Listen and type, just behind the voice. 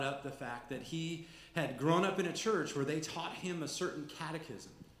up the fact that he had grown up in a church where they taught him a certain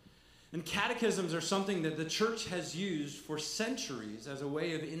catechism. And catechisms are something that the church has used for centuries as a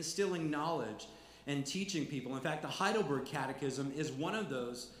way of instilling knowledge and teaching people. In fact, the Heidelberg Catechism is one of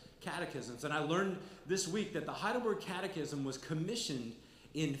those catechisms. And I learned this week that the Heidelberg Catechism was commissioned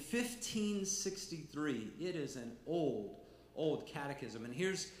in 1563. It is an old catechism. And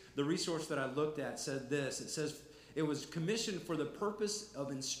here's the resource that I looked at said this. It says it was commissioned for the purpose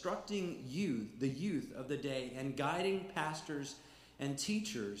of instructing the youth of the day, and guiding pastors and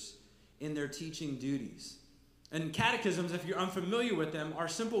teachers in their teaching duties. And catechisms, if you're unfamiliar with them, are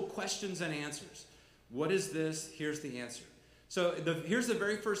simple questions and answers. What is this? Here's the answer. So here's the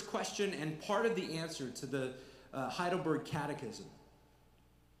very first question and part of the answer to the Heidelberg Catechism.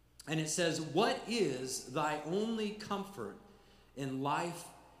 And it says, what is thy only comfort in life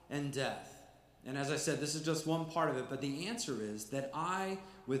and death? And as I said, this is just one part of it, but the answer is that I,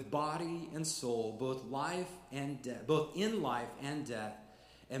 with body and soul, both in life and death,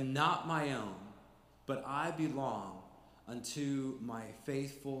 am not my own, but I belong unto my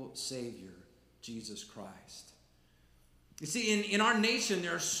faithful Savior, Jesus Christ. You see, in our nation,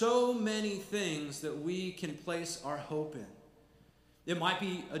 there are so many things that we can place our hope in. It might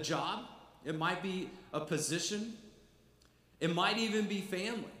be a job. It might be a position. It might even be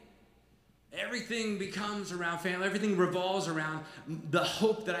family. Everything becomes around family. Everything revolves around the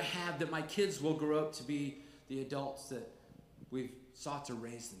hope that I have that my kids will grow up to be the adults that we've sought to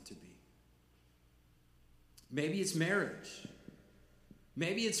raise them to be. Maybe it's marriage.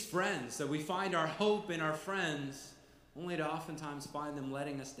 Maybe it's friends, that we find our hope in our friends only to oftentimes find them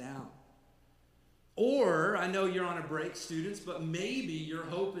letting us down. Or, I know you're on a break, students, but maybe your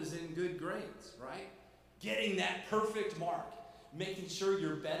hope is in good grades, right? Getting that perfect mark, making sure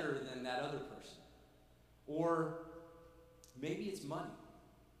you're better than that other person. Or maybe it's money,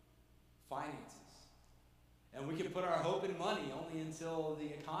 finances. And we can put our hope in money only until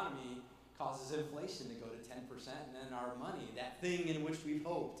the economy causes inflation to go to 10%, and then our money, that thing in which we've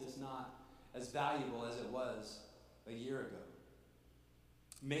hoped, is not as valuable as it was a year ago.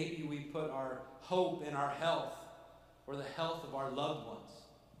 Maybe we put our hope in our health or the health of our loved ones.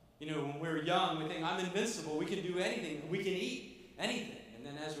 You know, when we're young, we think, I'm invincible. We can do anything. We can eat anything. And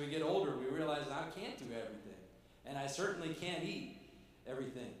then as we get older, we realize I can't do everything. And I certainly can't eat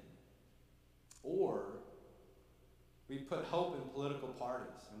everything. Or we put hope in political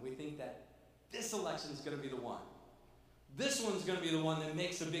parties, and we think that this election is going to be the one. This one's going to be the one that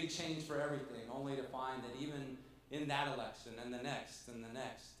makes a big change for everything, only to find that even in that election and the next and the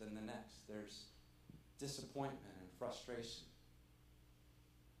next and the next, there's disappointment and frustration.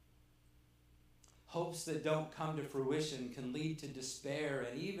 Hopes that don't come to fruition can lead to despair,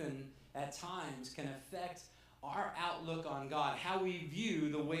 and even at times can affect our outlook on God, how we view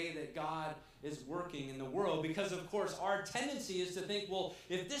the way that God is working in the world. Because, of course, our tendency is to think, well,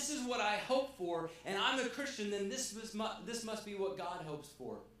 if this is what I hope for, and I'm a Christian, then this must be what God hopes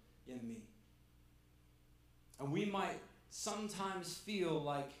for in me. And we might sometimes feel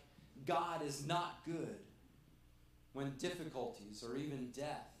like God is not good when difficulties or even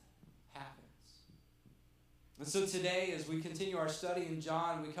death happens. And so today, as we continue our study in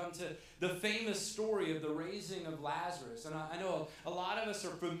John, we come to the famous story of the raising of Lazarus. And I know a lot of us are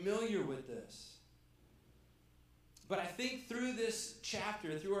familiar with this. But I think through this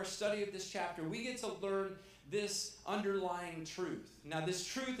chapter, through our study of this chapter, we get to learn this underlying truth. Now, this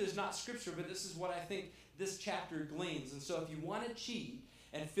truth is not scripture, but this is what I think this chapter gleans. And so if you want to cheat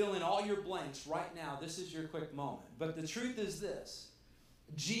and fill in all your blanks right now, this is your quick moment. But the truth is this: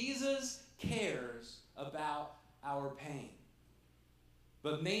 Jesus cares about our pain,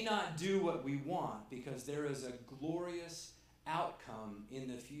 but may not do what we want, because there is a glorious outcome in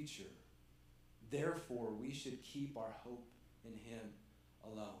the future. Therefore, we should keep our hope in Him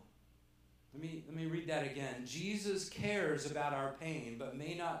alone. Let me read that again. Jesus cares about our pain, but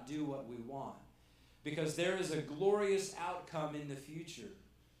may not do what we want, because there is a glorious outcome in the future.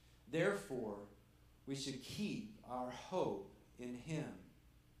 Therefore, we should keep our hope in Him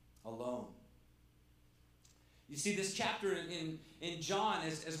alone. You see, this chapter in John,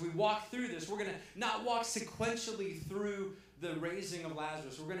 as we walk through this, we're going to not walk sequentially through the raising of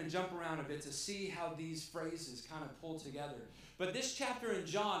Lazarus. We're going to jump around a bit to see how these phrases kind of pull together. But this chapter in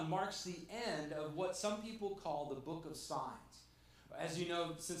John marks the end of what some people call the book of signs. As you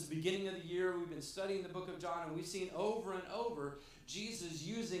know, since the beginning of the year, we've been studying the book of John, and we've seen over and over Jesus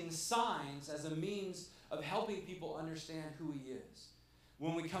using signs as a means of helping people understand who He is.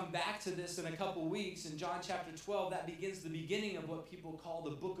 When we come back to this in a couple weeks, in John chapter 12, that begins the beginning of what people call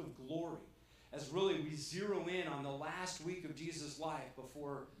the book of glory, as really we zero in on the last week of Jesus' life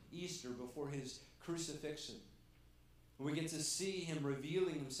before Easter, before his crucifixion. We get to see him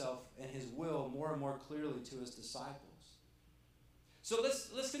revealing himself and his will more and more clearly to his disciples. So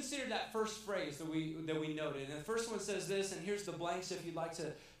let's consider that first phrase that we noted. And the first one says this, and here's the blanks if you'd like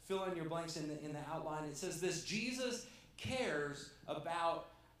to fill in your blanks in the outline. It says this: Jesus cares about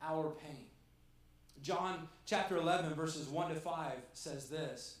our pain. John chapter 11, verses 1 to 5 says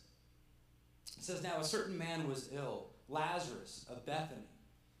this. It says, "Now a certain man was ill, Lazarus of Bethany,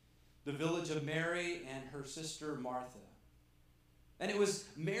 the village of Mary and her sister Martha. And it was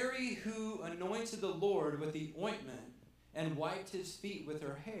Mary who anointed the Lord with the ointment and wiped his feet with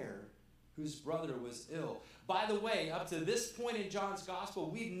her hair, whose brother was ill." By the way, up to this point in John's gospel,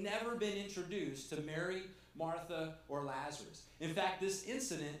 we've never been introduced to Mary, Martha, or Lazarus. In fact, this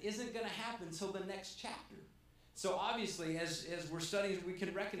incident isn't going to happen until the next chapter. So obviously, as we're studying, we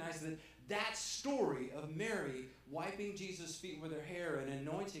can recognize that story of Mary wiping Jesus' feet with her hair and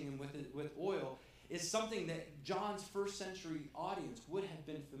anointing him with oil is something that John's first century audience would have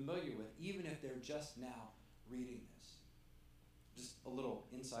been familiar with, even if they're just now reading this. Just a little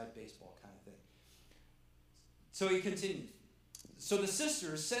inside baseball kind of thing. So he continues. "So the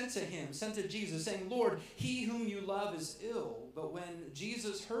sisters sent to Jesus, saying, 'Lord, he whom you love is ill.' But when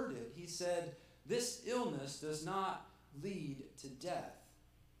Jesus heard it, he said, 'This illness does not lead to death.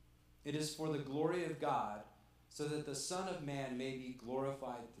 It is for the glory of God, so that the Son of Man may be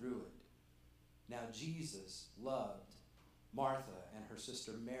glorified through it.' Now Jesus loved Martha and her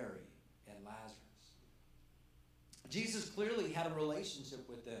sister Mary and Lazarus." Jesus clearly had a relationship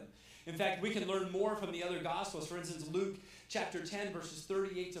with them. In fact, we can learn more from the other Gospels. For instance, Luke chapter 10, verses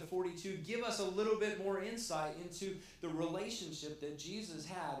 38 to 42, give us a little bit more insight into the relationship that Jesus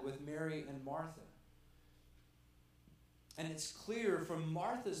had with Mary and Martha. And it's clear from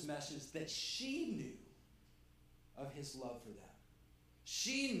Martha's message that she knew of his love for them.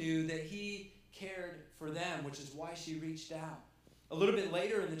 She knew that he cared for them, which is why she reached out. A little bit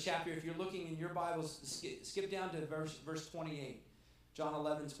later in the chapter, if you're looking in your Bibles, skip down to verse 28. John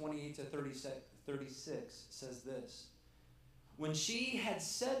 11, 28 to 36 says this. "When she had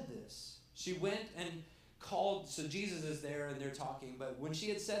said this, she went and called," so Jesus is there and they're talking, but when she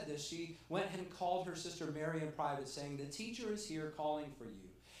had said this, she went and called her sister Mary in private, saying, "The teacher is here calling for you."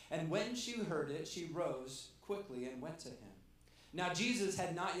 And when she heard it, she rose quickly and went to him. Now Jesus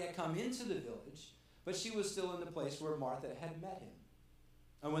had not yet come into the village, but she was still in the place where Martha had met him.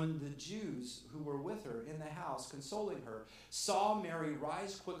 And when the Jews who were with her in the house, consoling her, saw Mary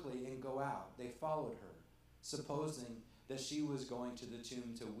rise quickly and go out, they followed her, supposing that she was going to the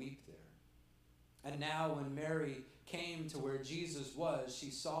tomb to weep there. And now when Mary came to where Jesus was, she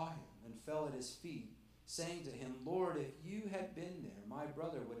saw him and fell at his feet, saying to him, "Lord, if you had been there, my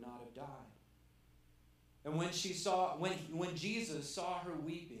brother would not have died." And when Jesus saw her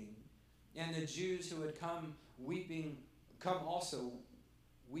weeping, and the Jews who had come also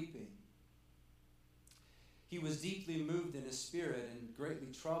weeping, he was deeply moved in his spirit and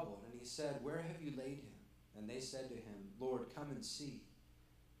greatly troubled. And he said, "Where have you laid him?" And they said to him, "Lord, come and see."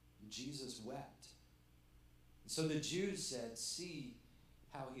 And Jesus wept. And so the Jews said, "See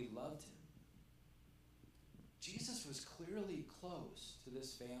how he loved him." Jesus was clearly close to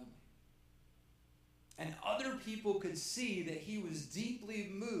this family. And other people could see that he was deeply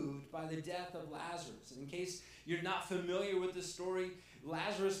moved by the death of Lazarus. And in case you're not familiar with the story,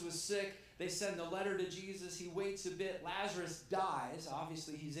 Lazarus was sick. They send a letter to Jesus. He waits a bit. Lazarus dies.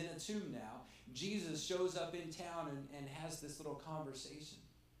 Obviously, he's in a tomb now. Jesus shows up in town and has this little conversation.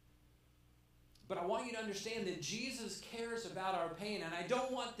 But I want you to understand that Jesus cares about our pain. And I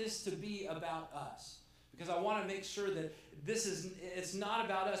don't want this to be about us, because I want to make sure that it's not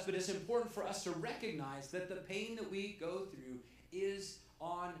about us, but it's important for us to recognize that the pain that we go through is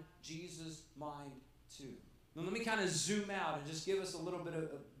on Jesus' mind too. Now let me kind of zoom out and just give us a little bit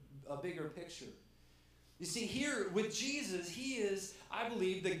of a bigger picture. You see, here with Jesus, he is, I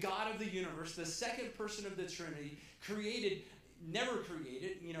believe, the God of the universe, the second person of the Trinity, never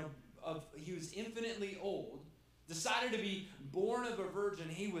created, he was infinitely old, decided to be born of a virgin.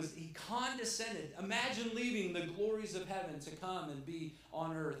 He condescended. Imagine leaving the glories of heaven to come and be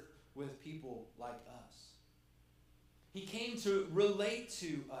on earth with people like us. He came to relate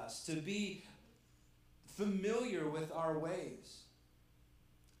to us, to be familiar with our ways.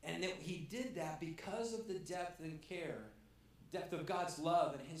 And that he did that because of the depth of God's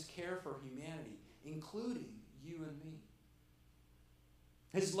love and his care for humanity, including you and me.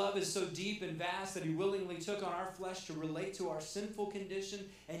 His love is so deep and vast that he willingly took on our flesh to relate to our sinful condition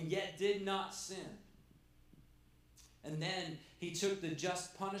and yet did not sin. And then he took the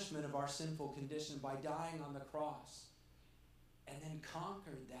just punishment of our sinful condition by dying on the cross and then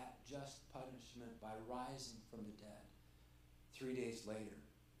conquered that by rising from the dead 3 days later.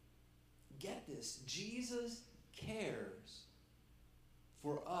 Get this, Jesus cares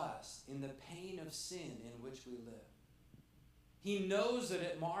for us in the pain of sin in which we live. He knows that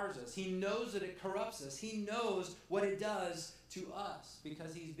it mars us. He knows that it corrupts us. He knows what it does to us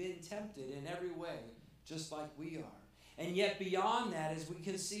because he's been tempted in every way, just like we are. And yet beyond that, as we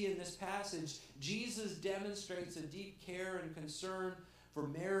can see in this passage, Jesus demonstrates a deep care and concern for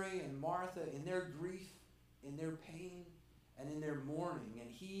Mary and Martha in their grief, in their pain, and in their mourning.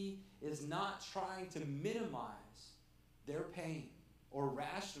 And he is not trying to minimize their pain or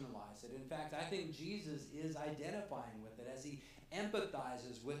rationalize it. In fact, I think Jesus is identifying with it as he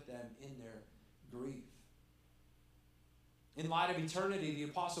empathizes with them in their grief. In light of eternity, the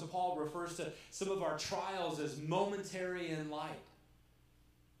Apostle Paul refers to some of our trials as momentary in light.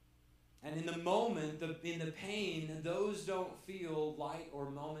 And in the moment, in the pain, those don't feel light or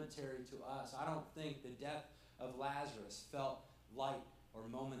momentary to us. I don't think the death of Lazarus felt light or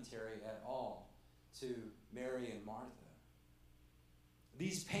momentary at all to Mary and Martha.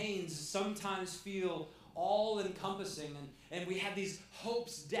 These pains sometimes feel all-encompassing, and we have these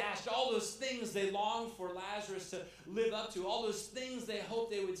hopes dashed, all those things they longed for Lazarus to live up to, all those things they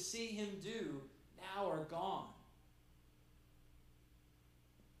hoped they would see him do, now are gone.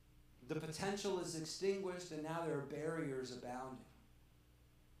 The potential is extinguished, and now there are barriers abounding.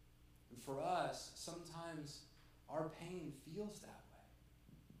 And for us, sometimes our pain feels that way.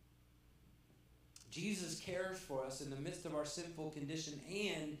 Jesus cares for us in the midst of our sinful condition,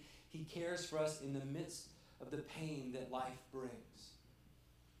 and he cares for us in the midst of the pain that life brings.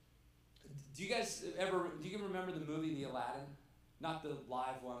 Do you remember the movie The Aladdin? Not the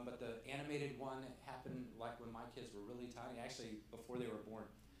live one, but the animated one that happened like when my kids were really tiny, actually before they were born.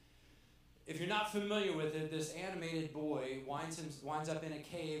 If you're not familiar with it, this animated boy winds up in a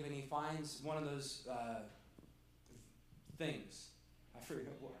cave and he finds one of those things. I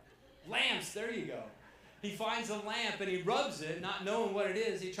forget what. Lamps, there you go. He finds a lamp and he rubs it, not knowing what it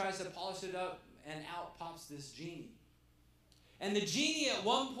is. He tries to polish it up, and out pops this genie. And the genie at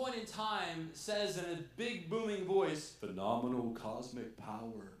one point in time says in a big booming voice, "Phenomenal cosmic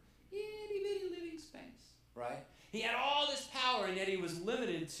power, itty bitty living space," right? He had all this power, and yet he was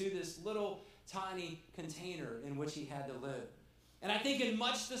limited to this little tiny container in which he had to live. And I think in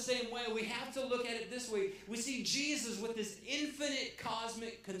much the same way, we have to look at it this way. We see Jesus with this infinite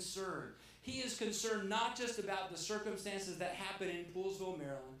cosmic concern. He is concerned not just about the circumstances that happen in Poolsville,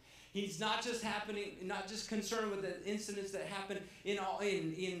 Maryland. He's not just concerned with the incidents that happen in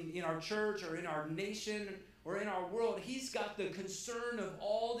our church or in our nation or in our world. He's got the concern of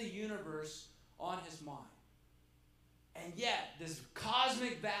all the universe on his mind. And yet, this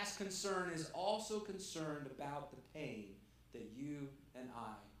cosmic vast concern is also concerned about the pain that you and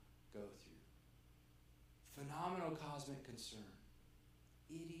I go through. Phenomenal cosmic concern.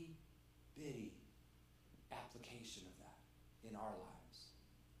 Itty bitty application of that in our lives.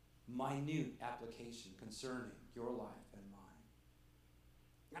 Minute application concerning your life and mine.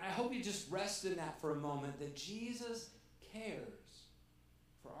 And I hope you just rest in that for a moment, that Jesus cares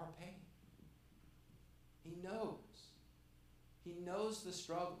for our pain. He knows. He knows the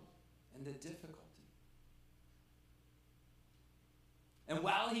struggle and the difficulty. And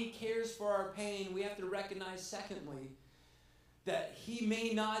while he cares for our pain, we have to recognize, secondly, that he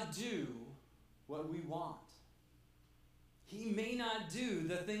may not do what we want. He may not do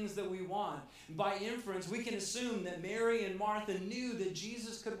the things that we want. By inference, we can assume that Mary and Martha knew that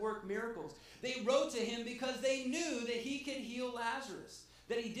Jesus could work miracles. They wrote to him because they knew that he could heal Lazarus,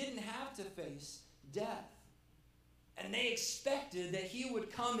 that he didn't have to face death. And they expected that he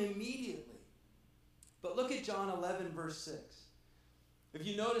would come immediately. But look at John 11, verse 6. If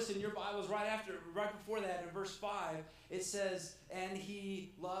you notice in your Bibles, right before that, in verse 5, it says, "And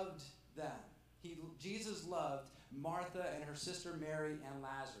he loved them." Jesus loved Martha and her sister Mary and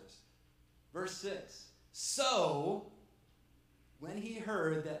Lazarus. Verse 6, "So, when he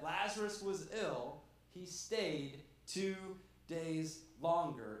heard that Lazarus was ill, he stayed 2 days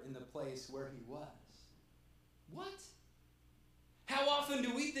longer in the place where he was." What? How often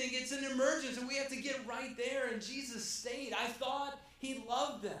do we think it's an emergency and we have to get right there, and Jesus stayed? I thought he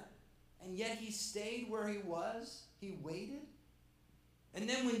loved them, and yet he stayed where he was. He waited. And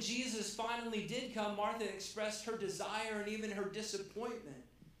then when Jesus finally did come, Martha expressed her desire and even her disappointment.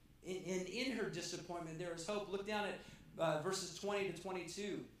 And in her disappointment, there is hope. Look down at verses 20 to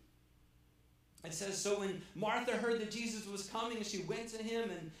 22. It says, "So when Martha heard that Jesus was coming, she went to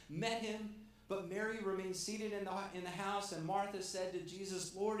him and met him. But Mary remained seated in the house, and Martha said to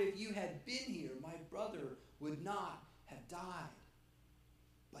Jesus, 'Lord, if you had been here, my brother would not have died.'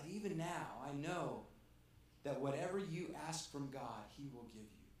 But even even now, I know that whatever you ask from God, he will give you.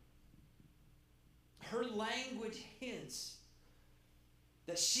 Her language hints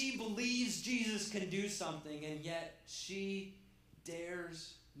that she believes Jesus can do something, and yet she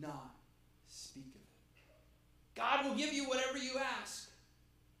dares not speak of it. God will give you whatever you ask.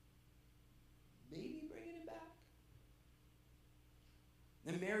 Maybe bringing it back.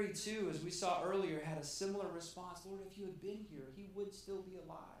 And Mary, too, as we saw earlier, had a similar response. Lord, if you had been here, he would still be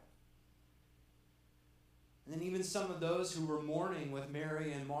alive. And then even some of those who were mourning with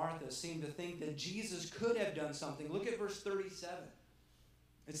Mary and Martha seemed to think that Jesus could have done something. Look at verse 37.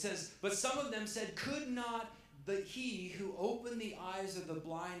 It says, but some of them said, could not he who opened the eyes of the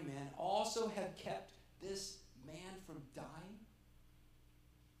blind man also have kept this man from dying?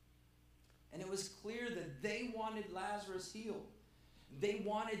 And it was clear that they wanted Lazarus healed. They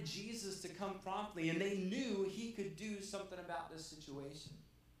wanted Jesus to come promptly, and they knew he could do something about this situation.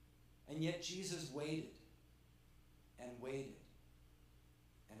 And yet Jesus waited and waited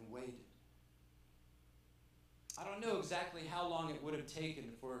and waited. I don't know exactly how long it would have taken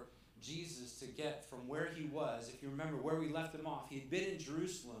for Jesus to get from where he was. If you remember where we left him off, he had been in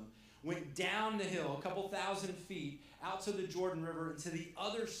Jerusalem, went down the hill a couple thousand feet out to the Jordan River and to the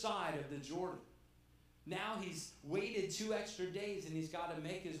other side of the Jordan. Now he's waited 2 extra days and he's got to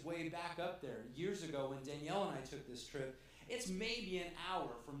make his way back up there. Years ago when Danielle and I took this trip, it's maybe an hour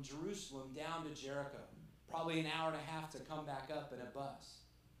from Jerusalem down to Jericho. Probably an hour and a half to come back up in a bus.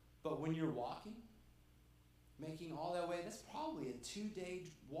 But when you're walking, making all that way, that's probably a 2-day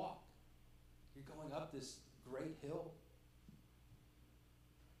walk. You're going up this great hill.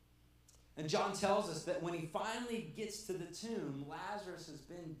 And John tells us that when he finally gets to the tomb, Lazarus has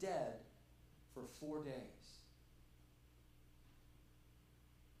been dead for 4 days.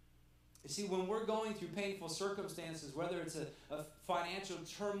 You see, when we're going through painful circumstances, whether it's a financial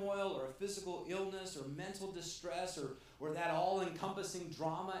turmoil or a physical illness or mental distress or that all-encompassing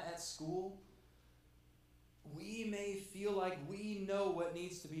drama at school, we may feel like we know what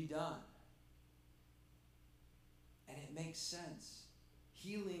needs to be done. And it makes sense.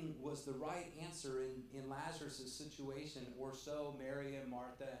 Healing was the right answer in Lazarus' situation, or so Mary and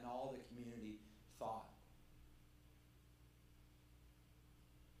Martha and all the community thought.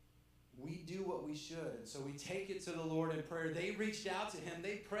 We do what we should, and so we take it to the Lord in prayer. They reached out to him.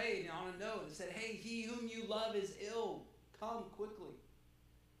 They prayed on a note and said, hey, he whom you love is ill. Come quickly.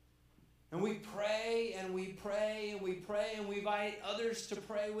 And we pray and we pray and we pray and we invite others to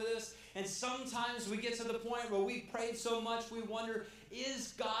pray with us. And sometimes we get to the point where we've prayed so much we wonder,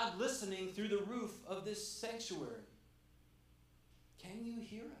 is God listening through the roof of this sanctuary? Can you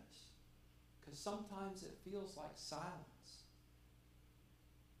hear us? Because sometimes it feels like silence.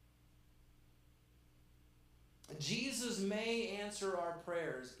 Jesus may answer our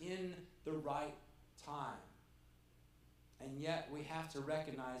prayers in the right time. And yet we have to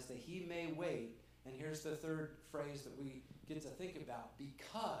recognize that he may wait. And here's the third phrase that we get to think about.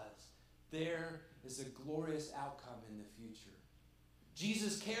 Because there is a glorious outcome in the future.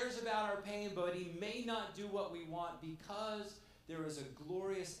 Jesus cares about our pain, but he may not do what we want because there is a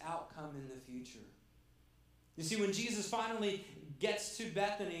glorious outcome in the future. You see, when Jesus finally gets to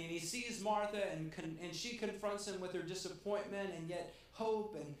Bethany and he sees Martha and she confronts him with her disappointment and yet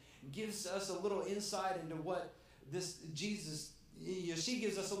hope and gives us a little insight into what this Jesus, she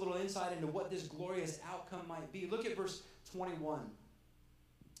gives us a little insight into what this glorious outcome might be. Look at verse 21.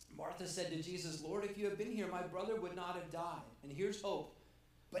 Martha said to Jesus, Lord, if you had been here, my brother would not have died. And here's hope.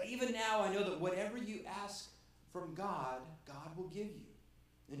 But even now I know that whatever you ask from God, God will give you.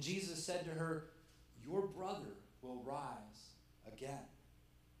 And Jesus said to her, your brother will rise again.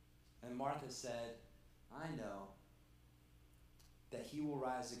 And Martha said, I know that he will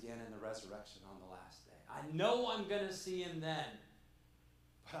rise again in the resurrection on the last day. I know I'm going to see him then,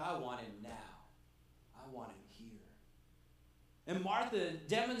 but I want him now. I want him here. And Martha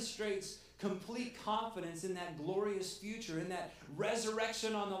demonstrates complete confidence in that glorious future, in that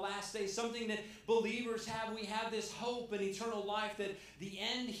resurrection on the last day, something that believers have. We have this hope and eternal life that the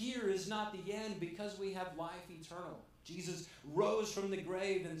end here is not the end because we have life eternal. Jesus rose from the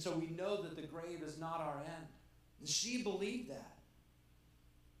grave, and so we know that the grave is not our end. And she believed that.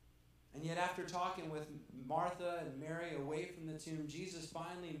 And yet after talking with Martha and Mary away from the tomb, Jesus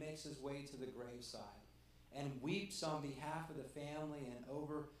finally makes his way to the graveside and weeps on behalf of the family and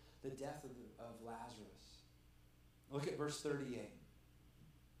over the death of Lazarus. Look at verse 38.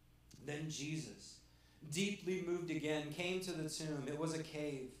 Then Jesus, deeply moved again, came to the tomb. It was a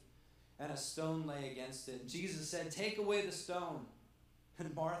cave, and a stone lay against it. Jesus said, take away the stone.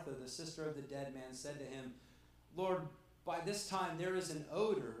 And Martha, the sister of the dead man, said to him, Lord, by this time there is an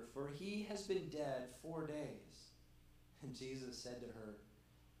odor, for he has been dead 4 days. And Jesus said to her,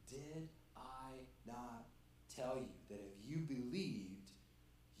 did I not tell you that if you believed,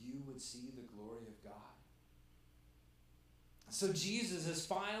 you would see the glory of God? So Jesus is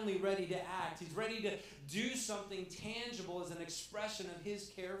finally ready to act. He's ready to do something tangible as an expression of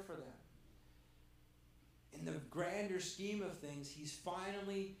his care for them. In the grander scheme of things, he's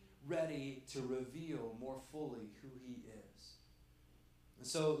finally ready to reveal more fully who he is. And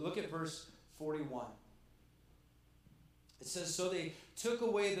so look at verse 41. It says, so they took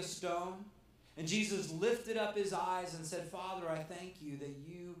away the stone, and Jesus lifted up his eyes and said, Father, I thank you that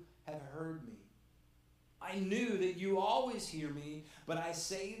you have heard me. I knew that you always hear me, but I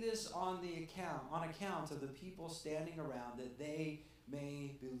say this on account of the people standing around, that they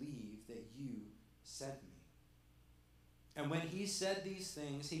may believe that you sent me. And when he said these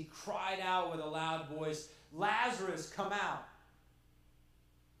things, he cried out with a loud voice, Lazarus, come out.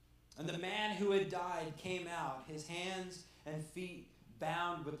 And the man who had died came out, his hands and feet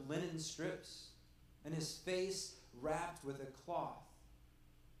bound with linen strips, and his face wrapped with a cloth.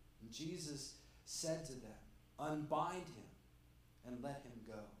 And Jesus said to them, unbind him and let him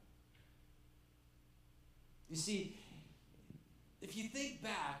go. You see, if you think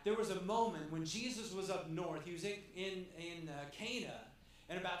back, there was a moment when Jesus was up north. He was in Cana,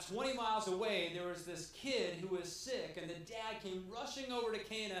 and about 20 miles away, there was this kid who was sick, and the dad came rushing over to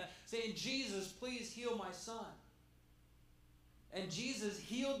Cana saying, Jesus, please heal my son. And Jesus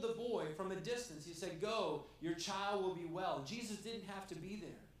healed the boy from a distance. He said, go, your child will be well. And Jesus didn't have to be there.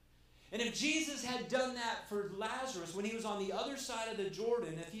 And if Jesus had done that for Lazarus when he was on the other side of the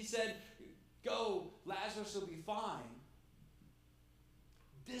Jordan, if he said, go, Lazarus will be fine,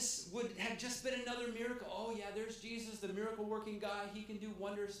 this would have just been another miracle. Oh yeah, there's Jesus, the miracle-working guy. He can do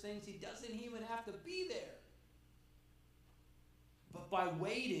wondrous things. He doesn't even have to be there. But by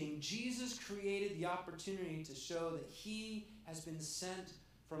waiting, Jesus created the opportunity to show that he has been sent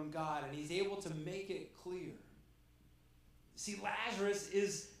from God, and he's able to make it clear. See, Lazarus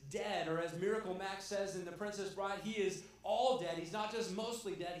is dead, or as Miracle Max says in The Princess Bride, he is all dead. He's not just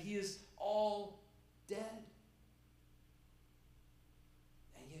mostly dead, he is all dead.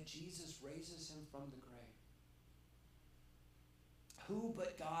 And yet Jesus raises him from the grave. Who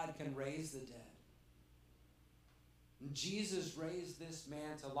but God can raise the dead? And Jesus raised this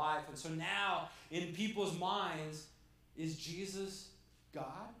man to life. And so now, in people's minds, is Jesus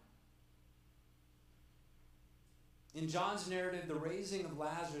God? In John's narrative, the raising of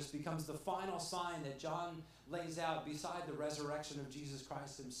Lazarus becomes the final sign that John lays out beside the resurrection of Jesus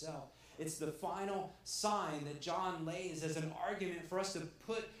Christ himself. It's the final sign that John lays as an argument for us to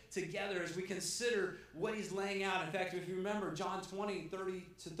put together as we consider what he's laying out. In fact, if you remember, John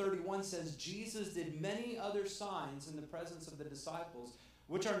 20:30-31 says, Jesus did many other signs in the presence of the disciples,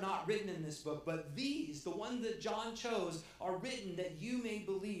 which are not written in this book, but these, the one that John chose, are written that you may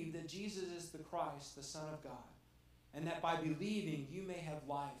believe that Jesus is the Christ, the Son of God, and that by believing you may have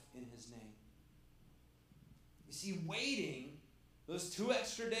life in his name. You see, waiting those 2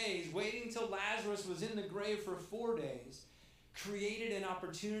 extra days, waiting till Lazarus was in the grave for 4 days, created an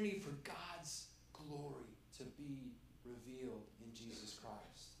opportunity for God's glory to be revealed in Jesus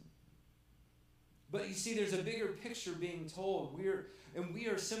Christ. But you see, there's a bigger picture being told. We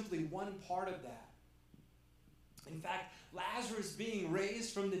are simply one part of that. In fact, Lazarus being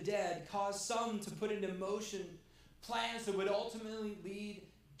raised from the dead caused some to put into motion plans that would ultimately lead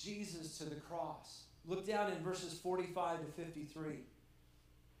Jesus to the cross. Look down in verses 45-53.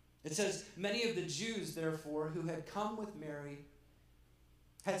 It says, many of the Jews, therefore, who had come with Mary,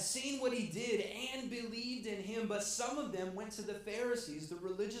 had seen what he did and believed in him, but some of them went to the Pharisees, the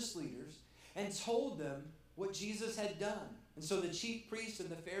religious leaders, and told them what Jesus had done. And so the chief priests and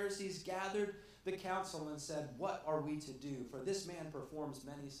the Pharisees gathered the council and said, what are we to do? For this man performs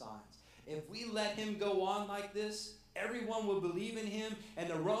many signs. If we let him go on like this, everyone will believe in him, and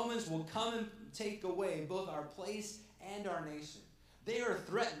the Romans will come and take away both our place and our nation. They are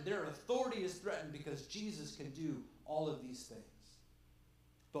threatened. Their authority is threatened because Jesus can do all of these things.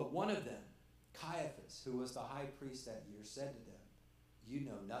 But one of them, Caiaphas, who was the high priest that year, said to them, you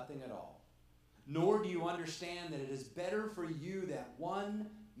know nothing at all, nor do you understand that it is better for you that one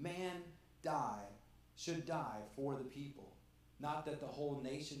man should die for the people, not that the whole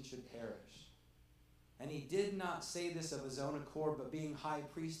nation should perish. And he did not say this of his own accord, but being high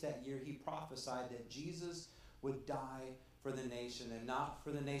priest that year, he prophesied that Jesus would die for the nation, and not for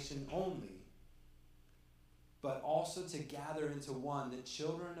the nation only, but also to gather into one the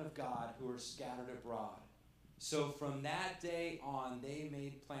children of God who are scattered abroad. So from that day on, they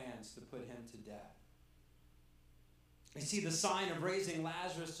made plans to put him to death. You see, the sign of raising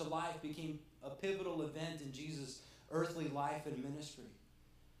Lazarus to life became a pivotal event in Jesus' earthly life and ministry.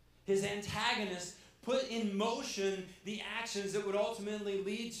 His antagonist put in motion the actions that would ultimately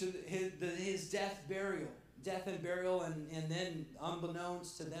lead to his death and burial, and then,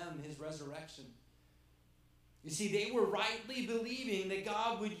 unbeknownst to them, his resurrection. You see, they were rightly believing that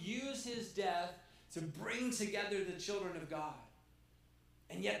God would use his death to bring together the children of God.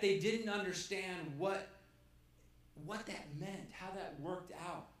 And yet they didn't understand what that meant, how that worked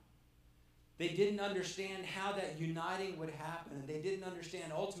out. They didn't understand how that uniting would happen. And they didn't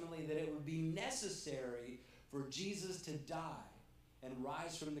understand ultimately that it would be necessary for Jesus to die and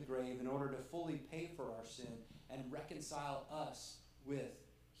rise from the grave in order to fully pay for our sin and reconcile us with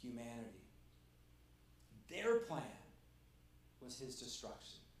humanity. Their plan was his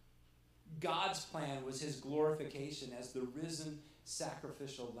destruction. God's plan was his glorification as the risen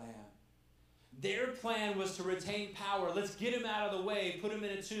sacrificial lamb. Their plan was to retain power. Let's get him out of the way, put him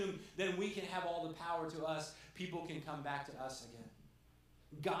in a tomb, then we can have all the power to us. People can come back to us again.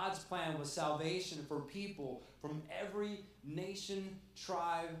 God's plan was salvation for people from every nation,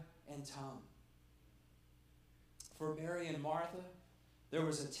 tribe, and tongue. For Mary and Martha, there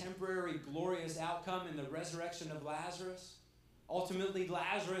was a temporary glorious outcome in the resurrection of Lazarus. Ultimately,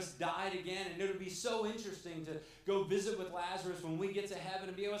 Lazarus died again, and it would be so interesting to go visit with Lazarus when we get to heaven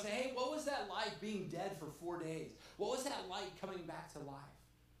and be able to say, hey, what was that like being dead for 4 days? What was that like coming back to life?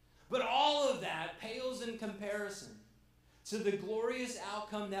 But all of that pales in comparison to the glorious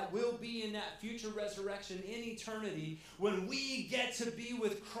outcome that will be in that future resurrection in eternity when we get to be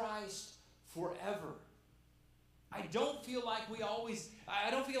with Christ forever. I don't feel like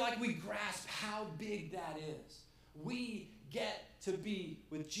we grasp how big that is. We get to be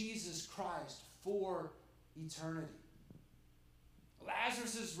with Jesus Christ for eternity.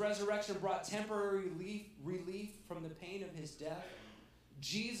 Lazarus' resurrection brought temporary relief from the pain of his death.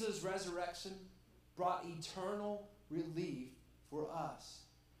 Jesus' resurrection brought eternal relief for us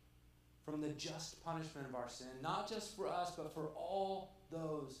from the just punishment of our sin, not just for us, but for all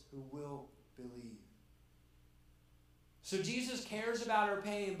those who will believe. So Jesus cares about our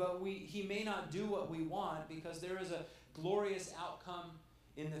pain, but he may not do what we want because there is a glorious outcome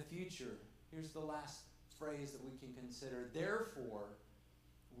in the future. Here's the last phrase that we can consider. Therefore,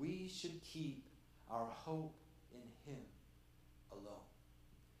 we should keep our hope in him alone.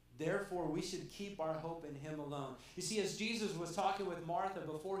 Therefore, we should keep our hope in him alone. You see, as Jesus was talking with Martha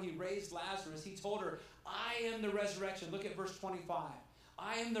before he raised Lazarus, he told her, I am the resurrection. Look at verse 25.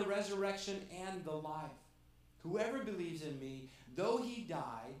 I am the resurrection and the life. Whoever believes in me, though he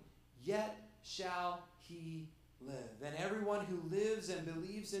die, yet shall he live. And everyone who lives and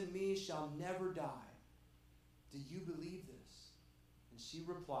believes in me shall never die. Do you believe this? And she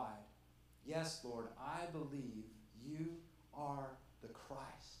replied, yes, Lord, I believe you are the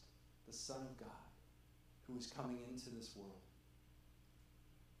Christ, the Son of God, who is coming into this world.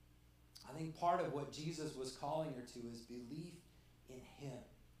 I think part of what Jesus was calling her to is belief in him,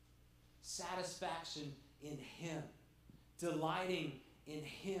 satisfaction in him, delighting in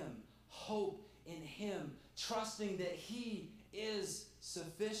him, hope in him, trusting that he is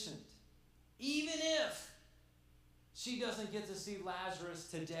sufficient. Even if she doesn't get to see Lazarus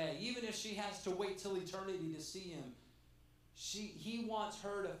today, even if she has to wait till eternity to see him, he wants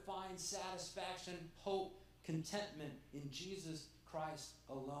her to find satisfaction, hope, contentment in Jesus Christ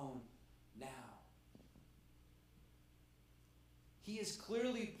alone now. He is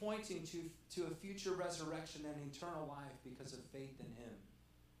clearly pointing to a future resurrection and eternal life because of faith in him.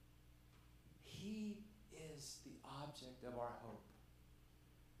 He is the object of our hope.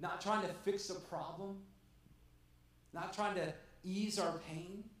 Not trying to fix a problem, not trying to ease our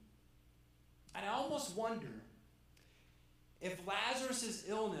pain. And I almost wonder if Lazarus'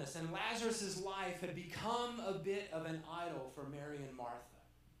 illness and Lazarus' life had become a bit of an idol for Mary and Martha.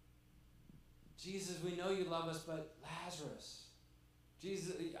 Jesus, we know you love us, but Lazarus.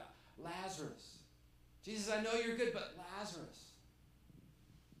 Jesus, Lazarus. Jesus, I know you're good, but Lazarus.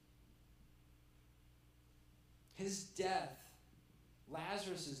 His death,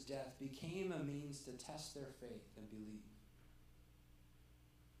 Lazarus' death, became a means to test their faith and believe.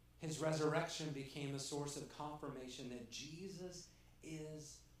 His resurrection became a source of confirmation that Jesus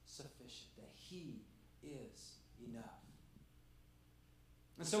is sufficient, that he is enough.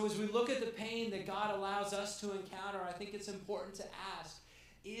 And so as we look at the pain that God allows us to encounter, I think it's important to ask,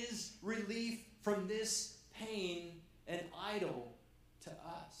 is relief from this pain an idol to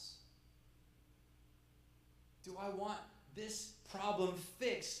us? Do I want this problem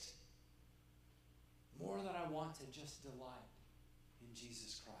fixed more than I want to just delight in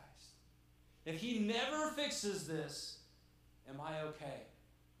Jesus Christ? If he never fixes this, Am I okay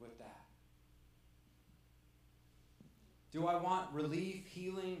with that? Do I want relief,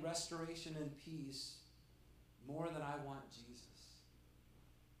 healing, restoration, and peace more than I want Jesus?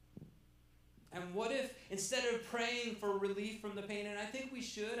 And what if, instead of praying for relief from the pain, and I think we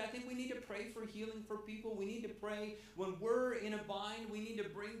should, I think we need to pray for healing for people. We need to pray when we're in a bind. We need to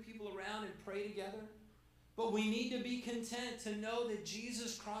bring people around and pray together. But we need to be content to know that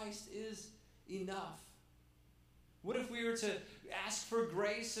Jesus Christ is enough. What if we were to ask for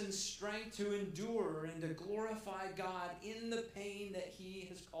grace and strength to endure and to glorify God in the pain that He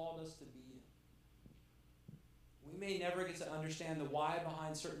has called us to be in? We may never get to understand the why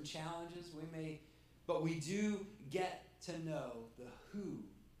behind certain challenges. But we do get to know the who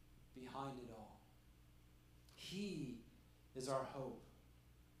behind it all. He is our hope.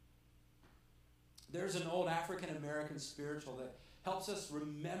 There's an old African-American spiritual that helps us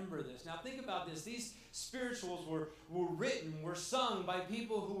remember this. Now think about this. These spirituals were sung by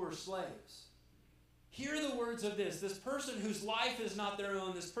people who were slaves. Hear the words of this person whose life is not their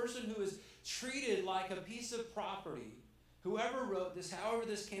own, this person who is treated like a piece of property. Whoever wrote this, however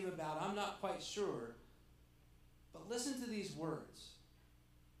this came about, I'm not quite sure. But listen to these words.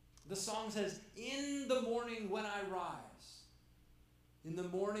 The song says, "In the morning when I rise, in the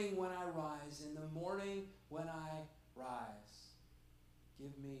morning when I rise, in the morning when I rise,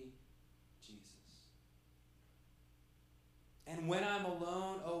 give me Jesus. And when I'm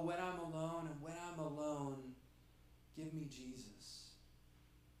alone, oh, when I'm alone, and when I'm alone, give me Jesus.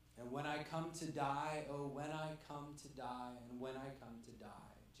 And when I come to die, oh, when I come to die, and when I come to die,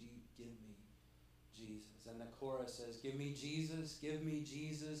 give me Jesus." And the chorus says, "Give me Jesus, give me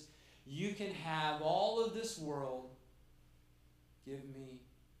Jesus. You can have all of this world. Give me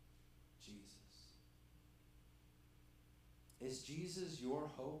Jesus." Is Jesus your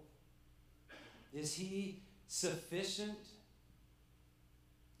hope? Is He sufficient,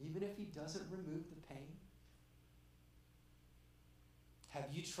 even if He doesn't remove the pain?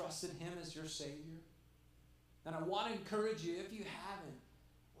 Have you trusted Him as your Savior? And I want to encourage you, if you haven't,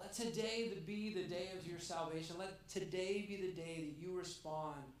 let today be the day of your salvation. Let today be the day that you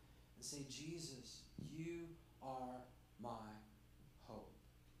respond and say, "Jesus, you are my hope."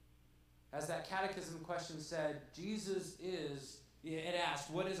 As that catechism question said, Jesus is, it asked,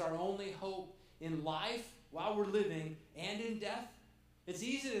 what is our only hope in life while we're living and in death? It's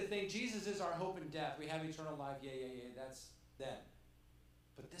easy to think Jesus is our hope in death. We have eternal life. Yeah, that's then.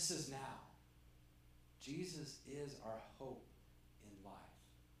 But this is now. Jesus is our hope in life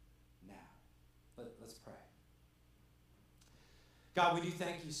now. Let's pray. God, we do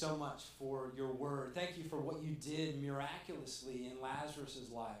thank you so much for your word. Thank you for what you did miraculously in Lazarus'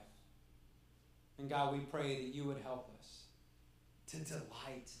 life. And God, we pray that you would help us to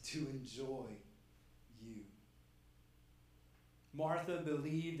delight, to enjoy you. Martha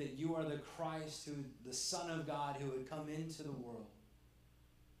believed that you are the Christ, the Son of God, who had come into the world.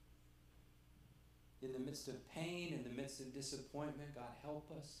 In the midst of pain, in the midst of disappointment, God,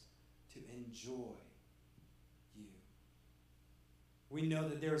 help us to enjoy you. We know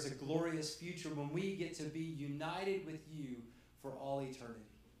that there is a glorious future when we get to be united with you for all eternity.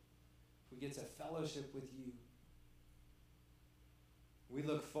 We get to fellowship with you. We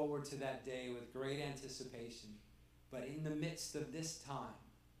look forward to that day with great anticipation. But in the midst of this time,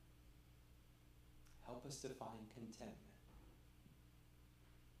 help us to find contentment,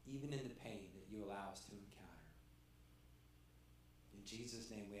 even in the pain that you allow us to encounter. In Jesus'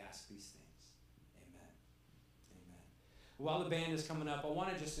 name we ask these things. Amen. Amen. While the band is coming up, I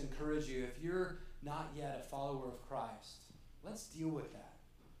want to just encourage you, if you're not yet a follower of Christ, let's deal with that.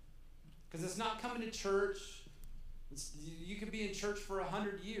 Because it's not coming to church. You could be in church for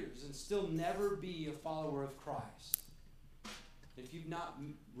 100 years and still never be a follower of Christ. If you've not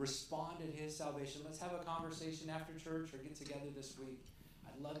responded to his salvation, let's have a conversation after church or get together this week.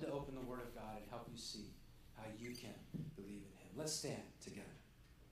 I'd love to open the Word of God and help you see how you can believe in him. Let's stand.